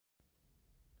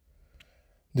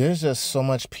There's just so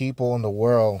much people in the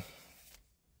world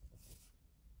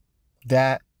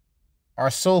that are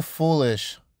so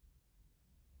foolish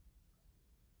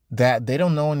that they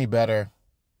don't know any better,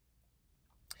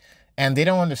 and they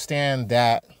don't understand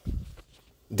that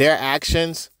their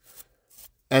actions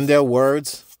and their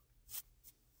words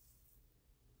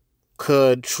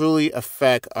could truly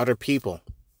affect other people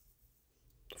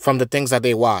from the things that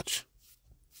they watch.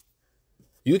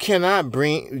 You cannot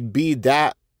be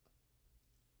that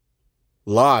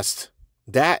lost,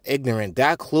 that ignorant,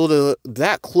 that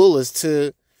clueless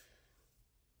to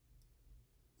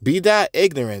be that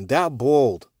ignorant, that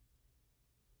bold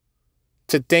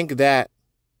to think that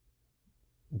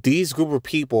these group of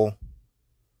people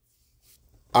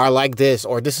are like this,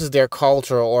 or this is their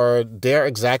culture, or they're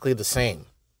exactly the same.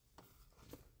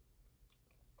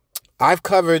 I've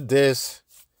covered this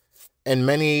in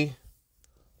many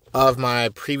of my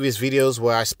previous videos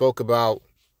where I spoke about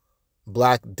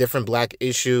different black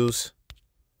issues,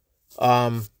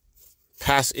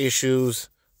 past issues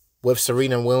with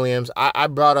Serena Williams. I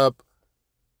brought up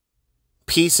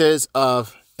pieces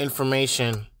of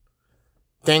information,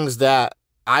 things that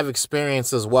I've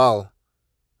experienced as well,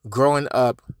 growing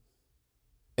up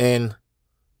in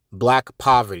black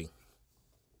poverty.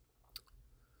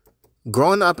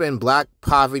 Growing up in black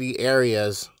poverty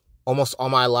areas almost all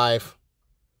my life,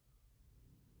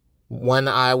 when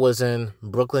I was in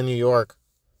Brooklyn, New York,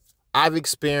 I've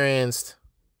experienced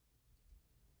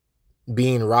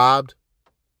being robbed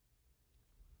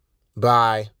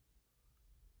by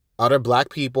other black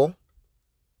people.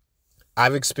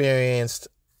 I've experienced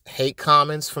hate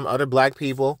comments from other black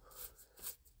people,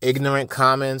 ignorant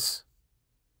comments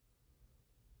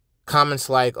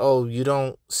like, oh, you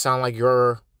don't sound like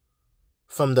you're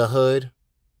from the hood.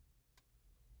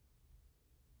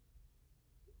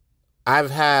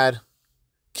 I've had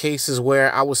cases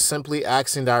where I was simply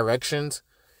asking directions.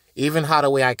 Even how the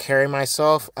way I carry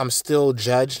myself, I'm still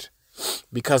judged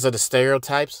because of the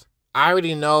stereotypes. I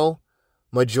already know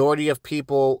majority of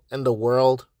people in the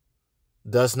world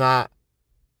does not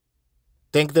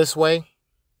think this way,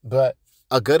 but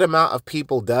a good amount of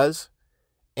people does,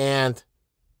 and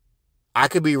I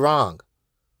could be wrong.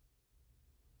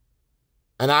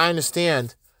 And I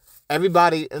understand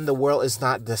everybody in the world is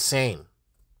not the same.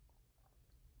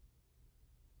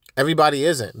 Everybody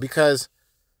isn't, because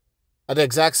at the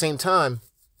exact same time,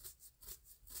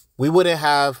 we wouldn't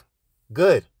have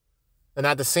good. And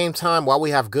at the same time, while we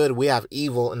have good, we have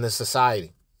evil in this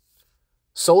society.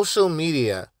 Social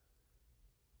media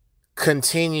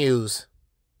continues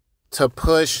to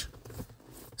push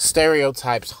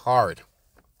stereotypes hard.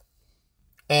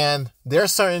 And there are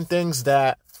certain things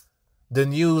that the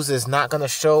news is not going to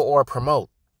show or promote.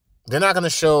 They're not going to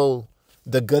show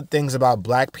the good things about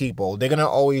black people. They're going to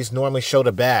always normally show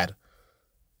the bad.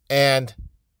 And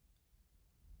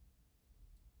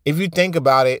if you think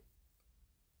about it,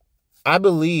 I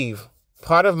believe,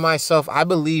 part of myself, I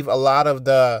believe a lot of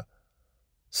the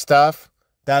stuff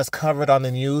that's covered on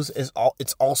the news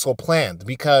it's also planned,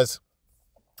 because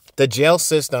the jail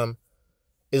system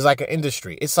is like an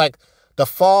industry. It's like the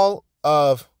fall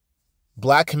of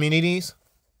black communities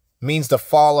means the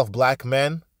fall of black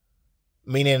men,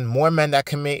 meaning more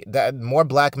black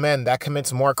men that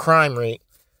commits more crime rate.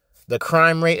 The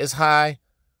crime rate is high.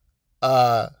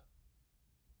 The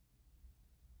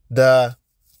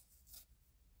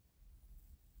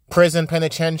prison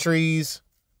penitentiaries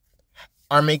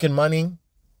are making money,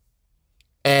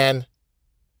 and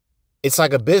it's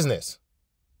like a business.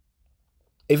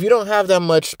 If you don't have that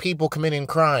much people committing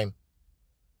crime,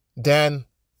 then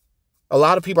a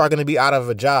lot of people are going to be out of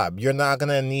a job. You're not going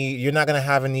to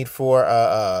have a need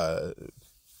for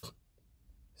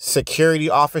security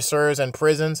officers in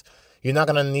prisons. You're not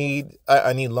going to need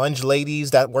any lunch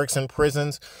ladies that works in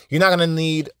prisons. You're not going to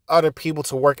need other people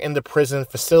to work in the prison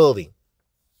facility.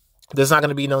 There's not going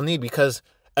to be no need, because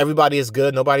everybody is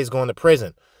good. Nobody's going to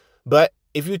prison. But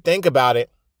if you think about it,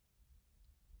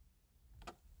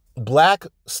 black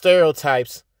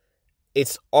stereotypes,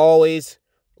 it's always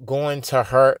going to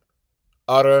hurt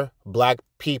other black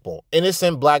people,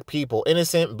 innocent black people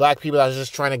that are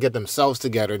just trying to get themselves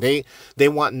together. They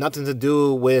want nothing to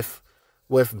do with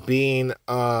being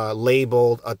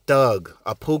labeled a thug,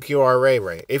 a Pookie, or a Ray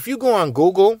Ray. If you go on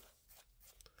Google,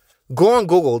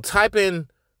 type in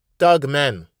thug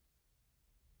men.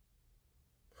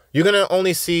 You're going to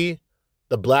only see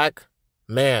the black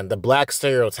man, the black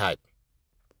stereotype.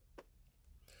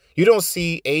 You don't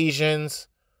see Asians,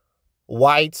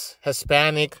 whites,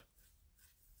 Hispanic.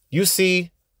 You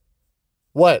see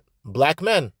what? Black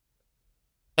men.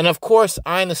 And of course,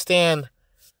 I understand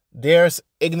there's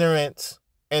ignorance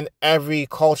in every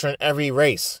culture and every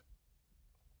race.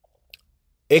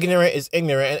 Ignorant is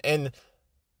ignorant, and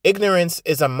ignorance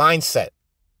is a mindset.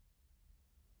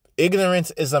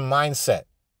 Ignorance is a mindset.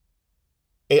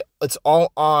 It's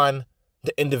all on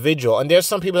the individual. And there's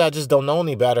some people that just don't know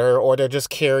any better, or they're just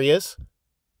curious.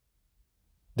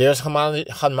 There's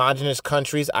homogenous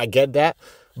countries. I get that.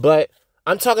 But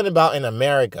I'm talking about in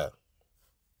America.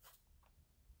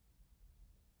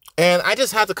 And I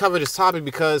just have to cover this topic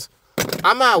because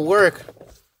I'm at work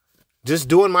just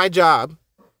doing my job,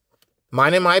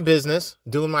 minding my business,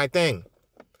 doing my thing.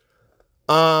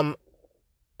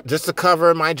 Just to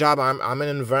cover my job, I'm an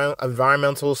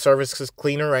environmental services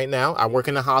cleaner right now. I work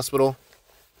in the hospital.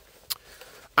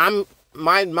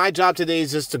 My job today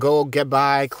is just to go get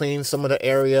by, clean some of the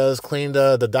areas, clean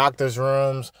the doctor's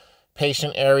rooms,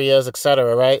 patient areas,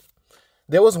 etc. Right?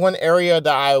 There was one area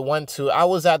that I went to. I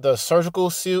was at the surgical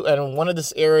suite, and one of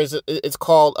these areas, it's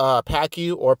called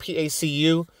PACU or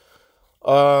PACU.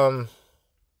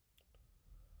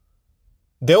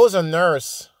 There was a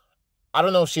nurse. I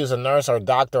don't know if she was a nurse or a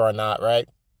doctor or not, right?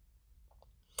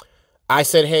 I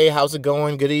said, hey, how's it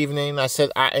going? Good evening.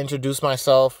 I introduced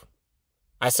myself.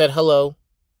 I said hello.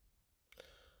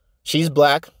 She's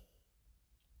black.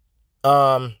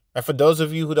 And for those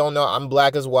of you who don't know, I'm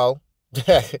black as well.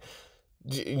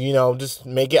 Just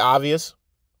make it obvious.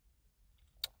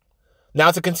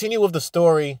 Now, to continue with the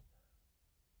story,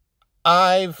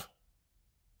 I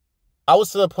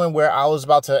was to the point where I was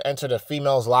about to enter the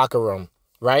females' locker room,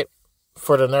 right?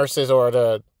 For the nurses or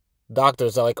the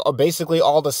doctors, like basically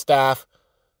all the staff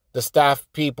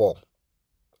people,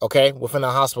 okay, within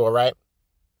the hospital, right?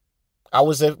 I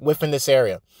was within this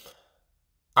area.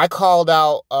 I called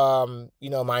out,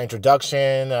 my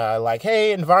introduction, like,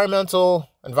 hey, environmental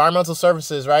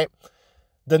services, right?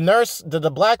 The nurse,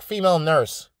 the black female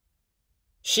nurse,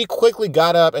 she quickly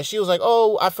got up and she was like,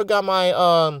 oh, I forgot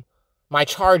my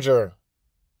charger.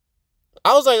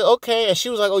 I was like, okay. And she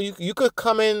was like, oh, you could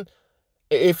come in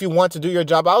if you want to do your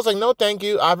job. I was like, no, thank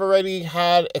you. I've already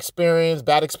had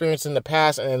bad experience in the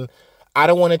past, and I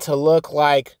don't want it to look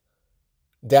like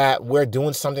that we're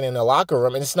doing something in the locker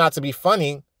room. And it's not to be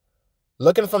funny.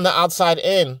 Looking from the outside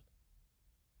in,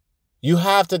 you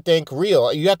have to think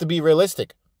real. You have to be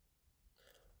realistic.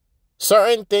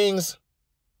 Certain things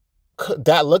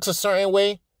that looks a certain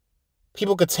way,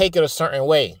 people could take it a certain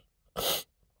way.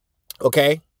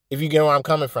 Okay? If you get where I'm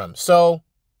coming from. So,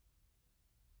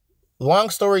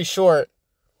 long story short,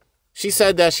 she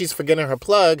said that she's forgetting her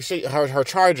plug, her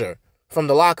charger from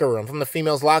the locker room, from the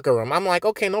female's locker room. I'm like,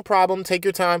 okay, no problem. Take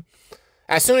your time.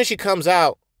 As soon as she comes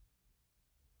out,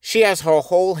 she has her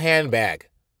whole handbag.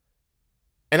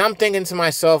 And I'm thinking to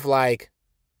myself, like,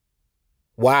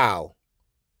 wow.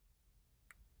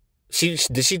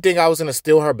 Did she think I was going to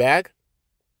steal her bag?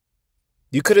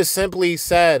 You could have simply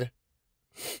said,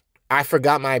 I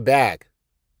forgot my bag.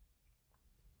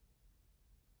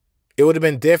 It would have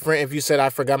been different if you said, I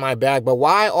forgot my bag. But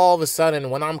why all of a sudden,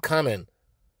 when I'm coming,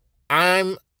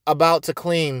 I'm about to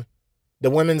clean the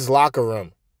women's locker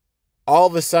room, all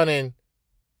of a sudden,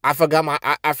 I forgot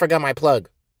my plug.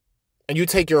 And you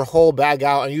take your whole bag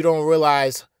out and you don't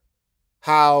realize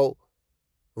how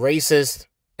racist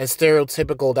and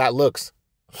stereotypical that looks.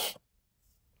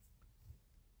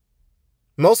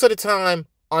 Most of the time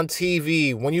on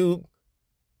TV, when you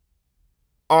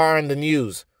are in the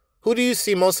news, who do you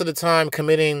see most of the time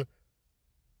committing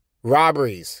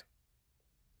robberies?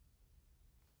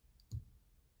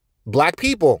 Black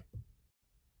people.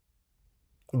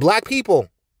 Black people.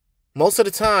 Most of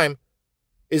the time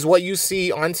is what you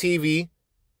see on TV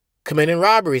committing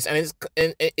robberies, and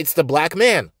it's the black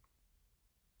man.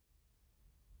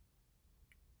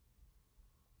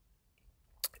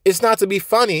 It's not to be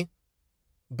funny,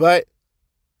 but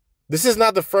this is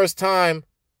not the first time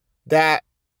that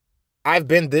I've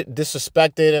been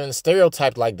disrespected and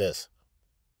stereotyped like this.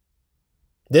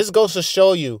 This goes to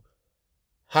show you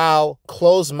how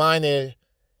closed-minded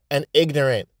and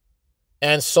ignorant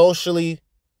and socially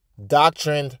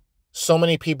doctrined so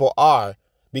many people are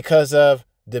because of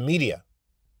the media.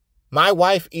 My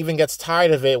wife even gets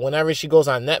tired of it whenever she goes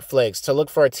on Netflix to look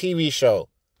for a TV show.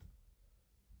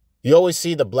 You always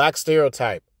see the black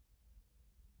stereotype.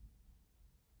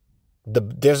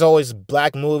 There's always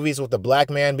black movies with the black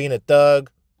man being a thug.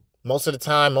 Most of the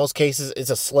time, most cases, it's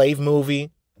a slave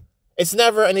movie. It's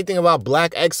never anything about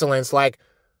black excellence. Like,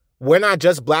 we're not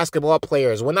just basketball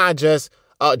players. We're not just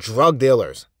drug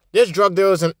dealers. There's drug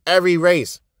dealers in every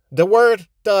race. The word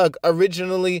thug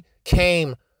originally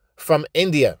came from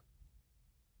India.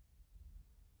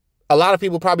 A lot of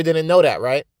people probably didn't know that,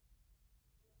 right?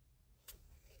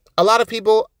 A lot of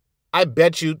people I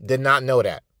bet you did not know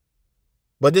that.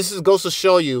 But goes to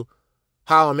show you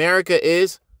how America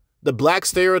is. The black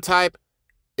stereotype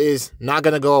is not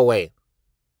going to go away.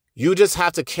 You just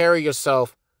have to carry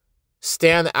yourself,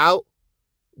 stand out,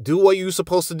 do what you're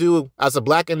supposed to do as a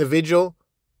black individual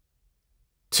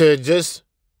to just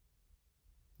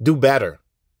do better.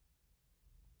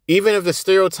 Even if the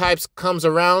stereotypes comes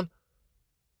around,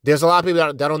 there's a lot of people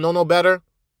that don't know no better,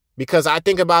 because I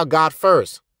think about God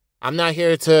first. I'm not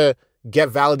here to get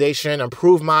validation and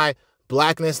prove my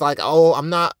blackness like, oh, I'm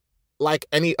not like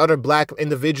any other black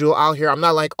individual out here. I'm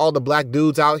not like all the black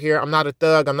dudes out here. I'm not a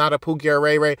thug. I'm not a Pookie or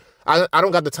Ray Ray. I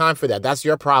don't got the time for that. That's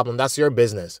your problem. That's your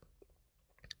business.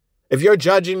 If you're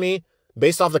judging me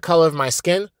based off the color of my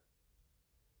skin,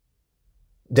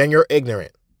 then you're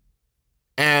ignorant.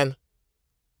 And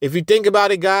if you think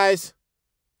about it, guys,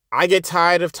 I get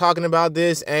tired of talking about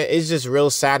this, and it's just real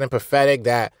sad and pathetic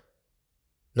that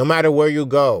no matter where you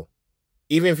go,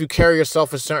 even if you carry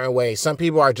yourself a certain way, some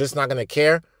people are just not going to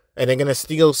care, and they're going to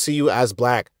still see you as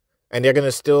black, and they're going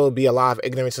to still be a lot of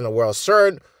ignorance in the world.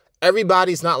 Sure,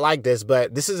 everybody's not like this,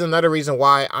 but this is another reason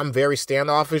why I'm very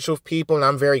standoffish with people, and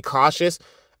I'm very cautious,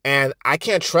 and I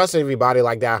can't trust everybody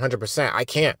like that 100%. I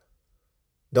can't.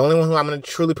 The only one who I'm going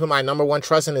to truly put my number one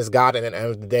trust in is God at the end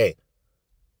of the day.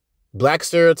 Black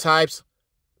stereotypes,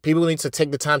 people need to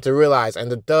take the time to realize, and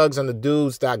the thugs and the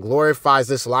dudes that glorifies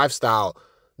this lifestyle,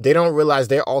 they don't realize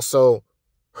they're also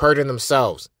hurting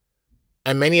themselves.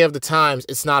 And many of the times,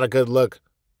 it's not a good look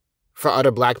for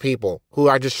other black people who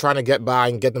are just trying to get by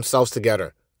and get themselves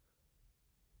together.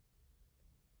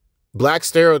 Black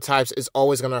stereotypes is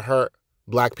always going to hurt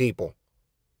black people.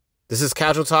 This is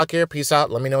Casual Talk here. Peace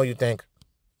out. Let me know what you think.